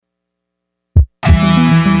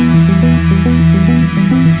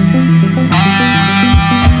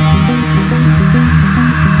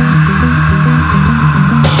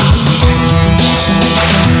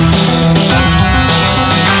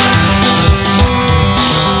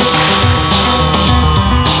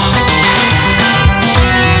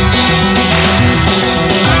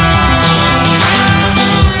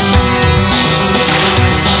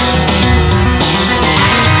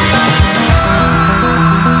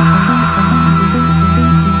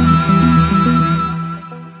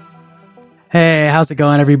how's it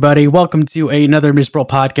going, everybody? Welcome to another Miserable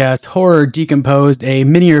Podcast, Horror Decomposed, a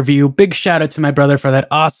mini review. Big shout out to my brother for that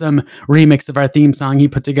awesome remix of our theme song he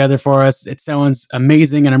put together for us. It sounds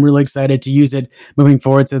amazing, and I'm really excited to use it moving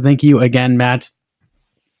forward. So thank you again, Matt.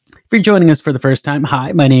 If you're joining us for the first time,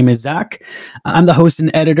 hi, my name is Zach. I'm the host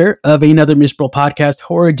and editor of another Miserable Podcast,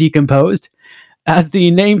 Horror Decomposed. As the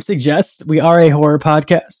name suggests, we are a horror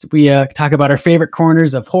podcast. We talk about our favorite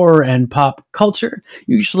corners of horror and pop culture.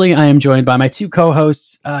 Usually I am joined by my two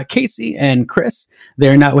co-hosts, Casey and Chris.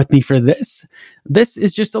 They're not with me for this. This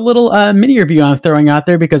is just a little mini review I'm throwing out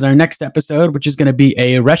there because our next episode, which is going to be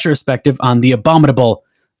a retrospective on the abominable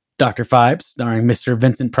Dr. Phibes, starring Mr.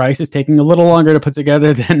 Vincent Price, is taking a little longer to put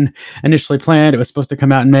together than initially planned. It was supposed to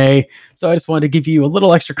come out in May. So I just wanted to give you a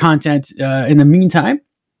little extra content in the meantime.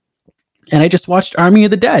 And I just watched Army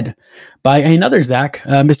of the Dead by another Zach,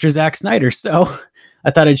 Mr. Zack Snyder. So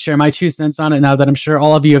I thought I'd share my 2 cents on it now that I'm sure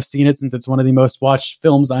all of you have seen it, since it's one of the most watched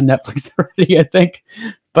films on Netflix already, I think.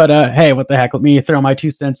 But hey, what the heck? Let me throw my 2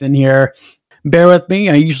 cents in here. Bear with me.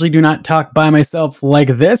 I usually do not talk by myself like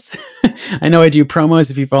this. I know I do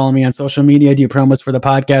promos. If you follow me on social media, I do promos for the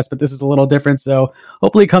podcast, but this is a little different. So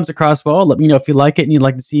hopefully it comes across well. Let me know if you like it and you'd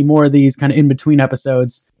like to see more of these kind of in-between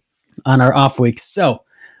episodes on our off weeks. So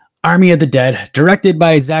Army of the Dead, directed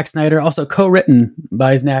by Zack Snyder, also co-written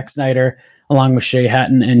by Zack Snyder, along with Shay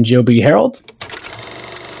Hatton and Joe B. Harold.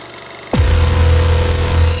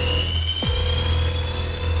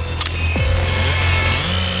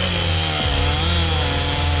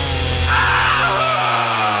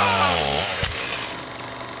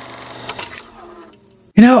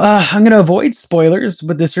 I'm going to avoid spoilers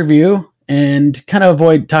with this review and kind of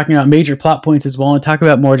avoid talking about major plot points as well, and talk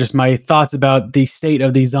about more just my thoughts about the state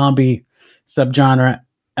of the zombie subgenre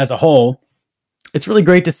as a whole. It's really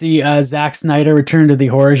great to see Zack Snyder return to the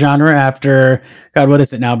horror genre after, God, what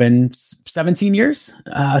has it now been, 17 years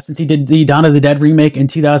since he did the Dawn of the Dead remake in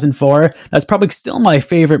 2004. That's probably still my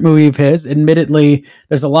favorite movie of his. Admittedly,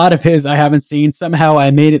 there's a lot of his I haven't seen. Somehow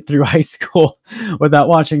I made it through high school without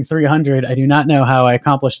watching 300. I do not know how I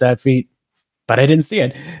accomplished that feat, but I didn't see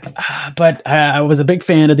it. But I was a big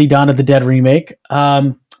fan of the Dawn of the Dead remake.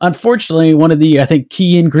 Unfortunately, one of the, I think,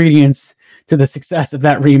 key ingredients to the success of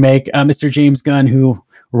that remake, Mr. James Gunn, who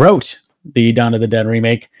wrote the Dawn of the Dead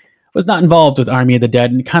remake, was not involved with Army of the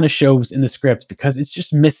Dead, and it kind of shows in the script because it's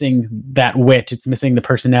just missing that wit. It's missing the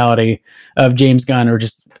personality of James Gunn, or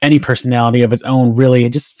just any personality of its own, really.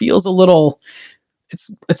 It just feels a little...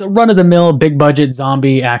 It's a run-of-the-mill, big-budget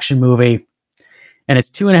zombie action movie, and it's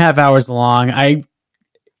 2.5 hours long. I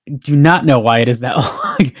do not know why it is that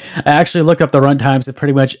long. I actually looked up the runtimes of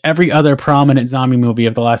pretty much every other prominent zombie movie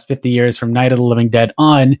of the last 50 years from Night of the Living Dead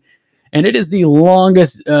on, and it is the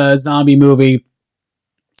longest zombie movie,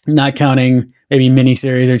 not counting maybe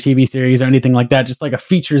miniseries or TV series or anything like that, just like a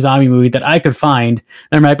feature zombie movie that I could find.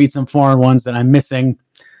 There might be some foreign ones that I'm missing,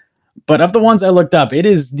 but of the ones I looked up, it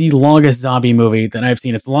is the longest zombie movie that I've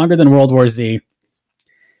seen. It's longer than World War Z.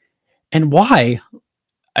 And why?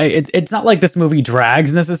 It's not like this movie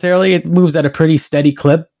drags necessarily. It moves at a pretty steady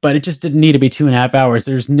clip, but it just didn't need to be 2.5 hours.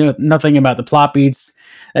 There's nothing about the plot beats.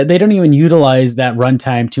 They don't even utilize that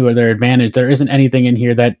runtime to their advantage. There isn't anything in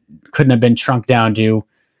here that couldn't have been shrunk down to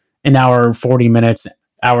an hour 40 minutes,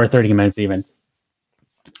 hour 30 minutes even.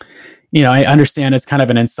 I understand it's kind of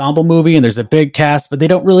an ensemble movie and there's a big cast, but they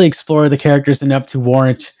don't really explore the characters enough to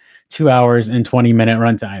warrant 2 hours and 20-minute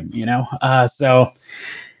runtime, so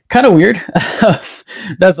kind of weird.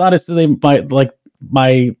 That's honestly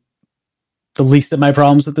the least of my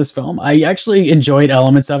problems with this film. I actually enjoyed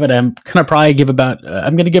elements of it. I'm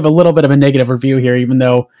going to give a little bit of a negative review here, even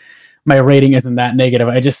though my rating isn't that negative.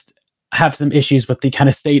 I just have some issues with the kind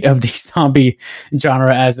of state of the zombie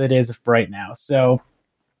genre as it is right now. So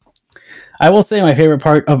I will say my favorite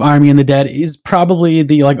part of Army of the Dead is probably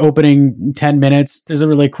the opening 10 minutes. There's a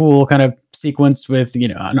really cool kind of sequence with,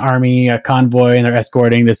 an army, a convoy, and they're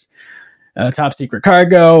escorting this top secret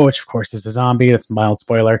cargo, which of course is a zombie. That's a mild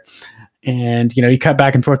spoiler. And, you cut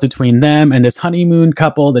back and forth between them and this honeymoon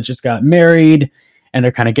couple that just got married, and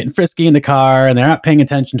they're kind of getting frisky in the car and they're not paying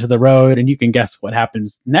attention to the road. And you can guess what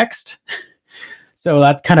happens next. So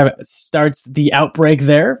that kind of starts the outbreak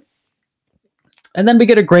there. And then we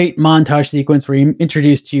get a great montage sequence where you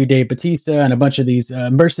introduce to you Dave Bautista and a bunch of these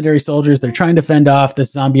mercenary soldiers. They're trying to fend off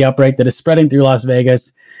this zombie outbreak that is spreading through Las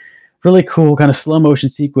Vegas. Really cool kind of slow motion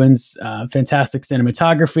sequence, fantastic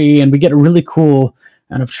cinematography, and we get a really cool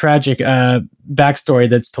kind of tragic backstory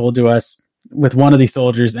that's told to us with one of these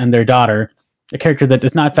soldiers and their daughter, a character that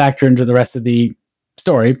does not factor into the rest of the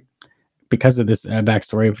story because of this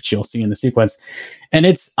backstory, which you'll see in the sequence. And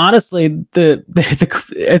it's honestly the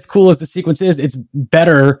as cool as the sequence is, it's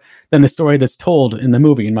better than the story that's told in the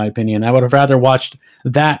movie, in my opinion. I would have rather watched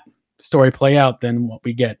that story play out than what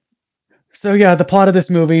we get. So yeah, the plot of this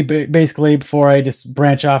movie, basically, before I just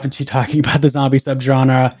branch off into talking about the zombie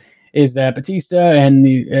subgenre, is that Batista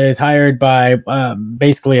is hired by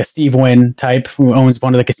basically a Steve Wynn type who owns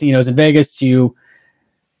one of the casinos in Vegas to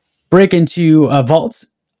break into a vault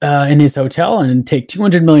in his hotel and take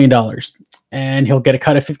 $200 million. And he'll get a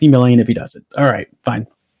cut of $50 million if he does it. All right, fine.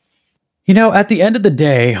 At the end of the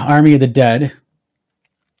day, Army of the Dead,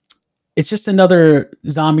 it's just another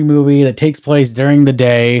zombie movie that takes place during the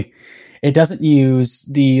day. It doesn't use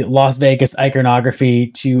the Las Vegas iconography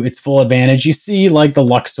to its full advantage. You see like the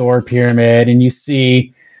Luxor Pyramid and you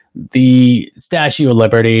see the Statue of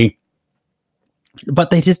Liberty,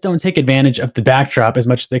 but they just don't take advantage of the backdrop as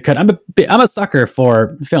much as they could. I'm a sucker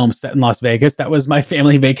for films set in Las Vegas. That was my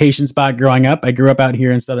family vacation spot growing up. I grew up out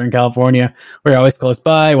here in Southern California. We're always close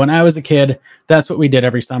by. When I was a kid, that's what we did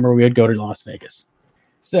every summer. We would go to Las Vegas.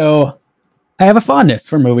 So I have a fondness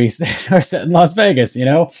for movies that are set in Las Vegas,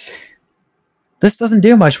 This doesn't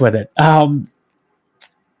do much with it. And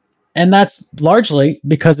that's largely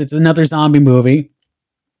because it's another zombie movie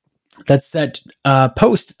that's set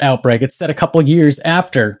post-outbreak. It's set a couple years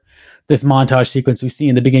after this montage sequence we see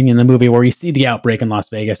in the beginning of the movie where we see the outbreak in Las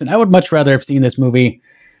Vegas. And I would much rather have seen a movie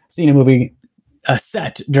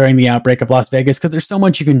set during the outbreak of Las Vegas because there's so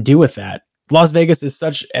much you can do with that. Las Vegas is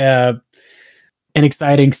such an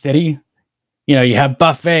exciting city. You have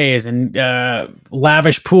buffets and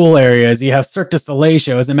lavish pool areas. You have Cirque du Soleil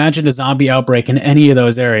shows. Imagine a zombie outbreak in any of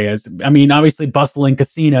those areas. I mean, obviously bustling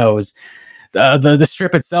casinos, the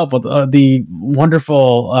strip itself with the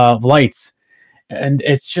wonderful lights. And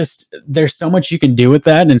it's just, there's so much you can do with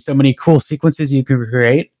that and so many cool sequences you can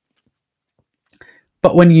create.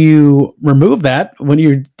 But when you remove that, when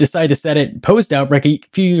you decide to set it post-outbreak a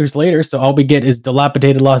few years later, so all we get is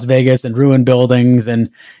dilapidated Las Vegas and ruined buildings and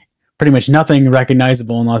pretty much nothing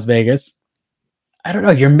recognizable in Las Vegas. I don't know.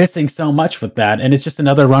 You're missing so much with that. And it's just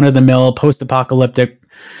another run-of-the-mill post-apocalyptic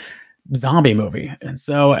zombie movie. And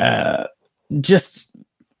so just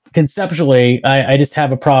conceptually, I just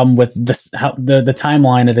have a problem with this, how the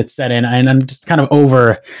timeline that it's set in. And I'm just kind of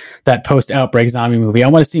over that post-outbreak zombie movie. I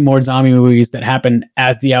want to see more zombie movies that happen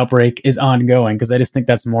as the outbreak is ongoing because I just think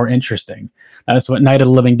that's more interesting. That's what Night of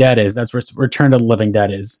the Living Dead is. That's what Return of the Living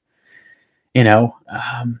Dead is.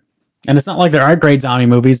 And it's not like there aren't great zombie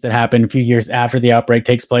movies that happen a few years after the outbreak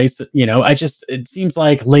takes place. It seems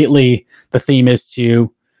like lately the theme is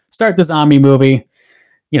to start the zombie movie.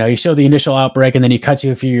 You show the initial outbreak and then you cut to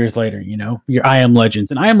a few years later, your I Am Legends.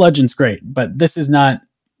 And I Am Legends great, but this is not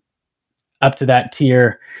up to that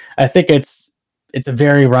tier. I think it's a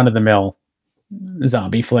very run-of-the-mill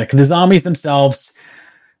zombie flick. The zombies themselves,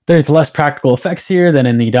 there's less practical effects here than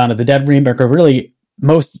in the Dawn of the Dead remake, or really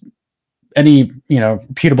any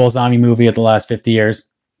reputable zombie movie of the last 50 years.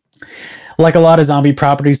 Like a lot of zombie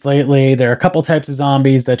properties lately, there are a couple types of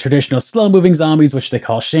zombies: the traditional slow-moving zombies, which they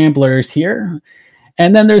call shamblers here,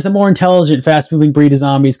 and then there's a more intelligent, fast-moving breed of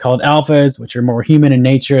zombies called alphas, which are more human in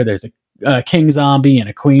nature. There's a king zombie and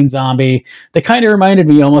a queen zombie. They kind of reminded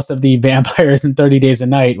me almost of the vampires in 30 Days a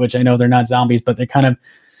Night, which I know they're not zombies, but they're kind of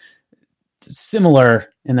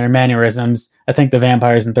similar in their mannerisms. I think the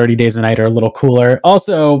vampires in 30 Days a Night are a little cooler.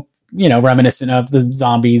 Also, reminiscent of the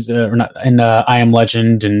zombies in I Am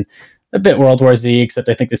Legend and a bit World War Z, except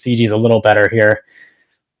I think the CG is a little better here.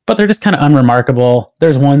 But they're just kind of unremarkable.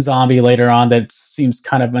 There's one zombie later on that seems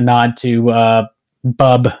kind of a nod to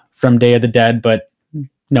Bub from Day of the Dead, but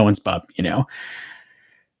no one's Bub,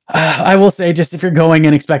 I will say, just if you're going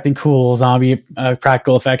and expecting cool zombie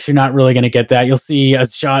practical effects, you're not really going to get that. You'll see a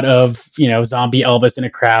shot of, zombie Elvis in a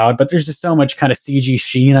crowd, but there's just so much kind of CG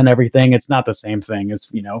sheen on everything. It's not the same thing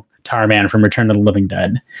as, Tarman from Return of the Living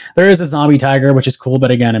Dead. There is a zombie tiger, which is cool,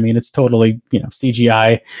 but again, it's totally,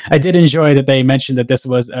 CGI. I did enjoy that they mentioned that this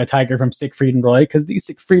was a tiger from Siegfried and Roy, because the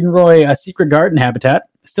Siegfried and Roy secret garden habitat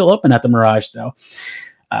is still open at the Mirage. So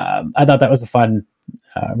I thought that was a fun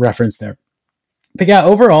reference there. But yeah,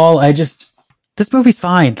 overall, this movie's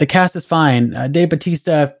fine. The cast is fine. Dave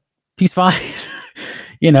Bautista, he's fine.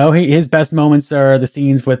 His best moments are the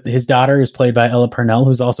scenes with his daughter, who's played by Ella Purnell,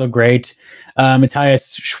 who's also great.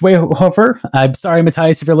 Matthias Schweighöfer. I'm sorry,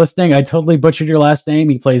 Matthias, if you're listening. I totally butchered your last name.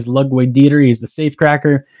 He plays Ludwig Dieter. He's the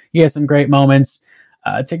safecracker. He has some great moments.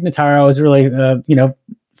 Tig Notaro is really,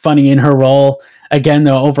 funny in her role. Again,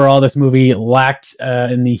 though, overall, this movie lacked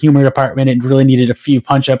in the humor department. It really needed a few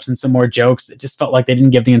punch-ups and some more jokes. It just felt like they didn't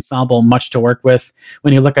give the ensemble much to work with.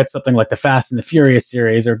 When you look at something like the Fast and the Furious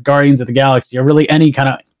series or Guardians of the Galaxy or really any kind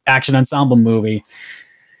of action ensemble movie.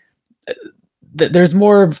 There's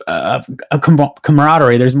more of a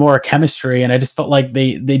camaraderie. There's more chemistry, and I just felt like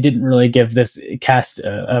they didn't really give this cast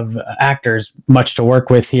of actors much to work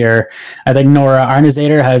with here. I think Nora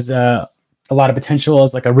Arnizader has a lot of potential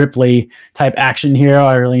as like a Ripley type action hero.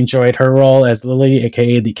 I really enjoyed her role as Lily,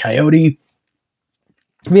 aka the Coyote.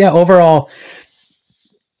 But yeah, overall,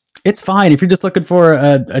 it's fine. If you're just looking for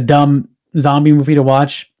a dumb zombie movie to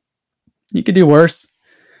watch, you could do worse.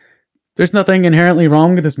 There's nothing inherently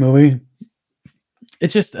wrong with this movie. It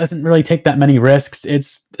just doesn't really take that many risks.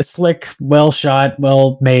 It's a slick, well shot,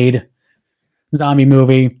 well made zombie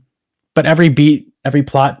movie, but every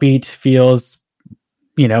plot beat feels,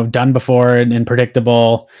 done before and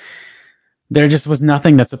predictable. There just was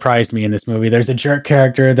nothing that surprised me in this movie. There's a jerk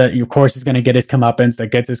character that, of course, is going to get his comeuppance, that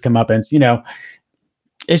gets his comeuppance.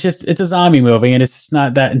 It's a zombie movie, and it's just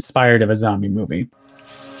not that inspired of a zombie movie.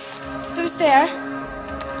 Who's there?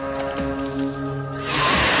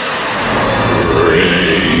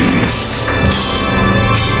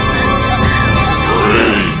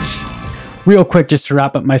 Real quick, just to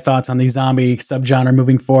wrap up my thoughts on the zombie subgenre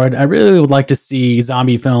moving forward, I really would like to see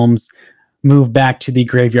zombie films move back to the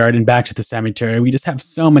graveyard and back to the cemetery. We just have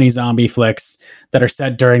so many zombie flicks that are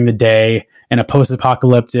set during the day in a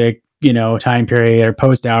post-apocalyptic, time period or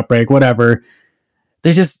post-outbreak, whatever.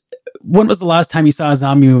 When was the last time you saw a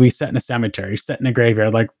zombie movie set in a cemetery, set in a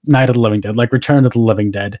graveyard, like Night of the Living Dead, like Return of the Living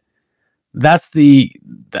Dead? That's the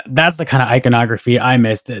kind of iconography I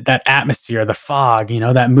miss. That atmosphere, the fog,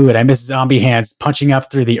 that mood. I miss zombie hands punching up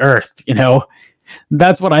through the earth.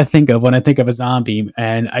 That's what I think of when I think of a zombie,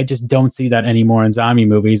 and I just don't see that anymore in zombie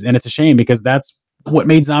movies. And it's a shame, because that's what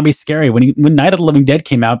made zombies scary. When Night of the Living Dead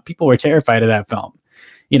came out, people were terrified of that film.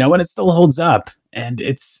 And it still holds up. And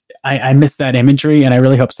I miss that imagery, and I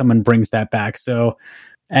really hope someone brings that back. So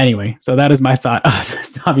anyway, that is my thought on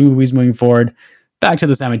zombie movies moving forward. Back to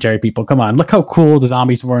the cemetery, people. Come on. Look how cool the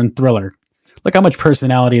zombies were in Thriller. Look how much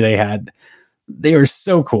personality they had. They were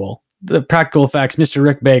so cool. The practical effects, Mr.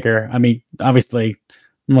 Rick Baker. I mean, obviously,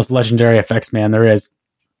 the most legendary effects man there is.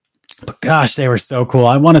 But gosh, they were so cool.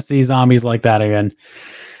 I want to see zombies like that again.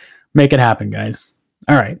 Make it happen, guys.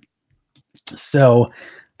 All right. So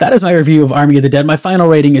that is my review of Army of the Dead. My final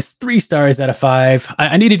rating is 3 stars out of 5.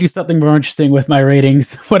 I need to do something more interesting with my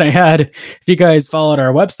ratings. What I had, if you guys followed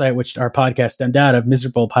our website, which our podcast stemmed out of,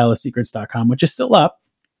 miserablepileofsecrets.com, which is still up.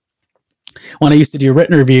 When I used to do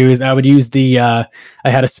written reviews, I would use I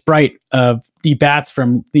had a sprite of the bats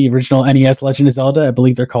from the original NES Legend of Zelda. I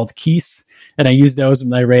believe they're called Keese. And I use those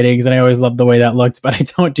with my ratings, and I always loved the way that looked, but I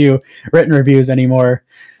don't do written reviews anymore.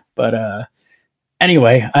 But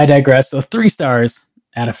anyway, I digress. So 3 stars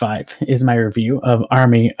out of 5 is my review of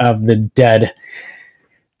Army of the Dead.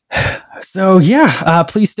 So yeah,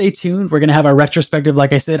 please stay tuned. We're going to have our retrospective,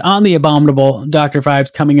 like I said, on The Abominable Dr.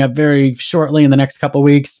 Phibes coming up very shortly in the next couple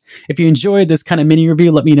weeks. If you enjoyed this kind of mini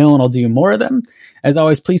review, let me know and I'll do more of them. As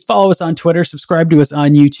always, please follow us on Twitter, subscribe to us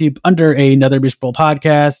on YouTube under Another Miserable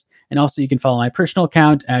Podcast. And also you can follow my personal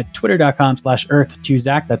account at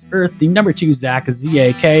twitter.com/earth2zach. That's Earth, the number 2 Zach,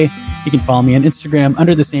 Z-A-K. You can follow me on Instagram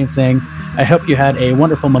under the same thing. I hope you had a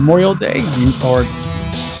wonderful Memorial Day, or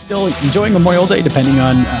still enjoying Memorial Day, depending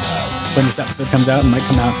on when this episode comes out. It might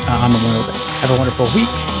come out on Memorial Day. Have a wonderful week,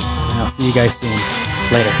 and I'll see you guys soon.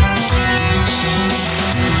 Later.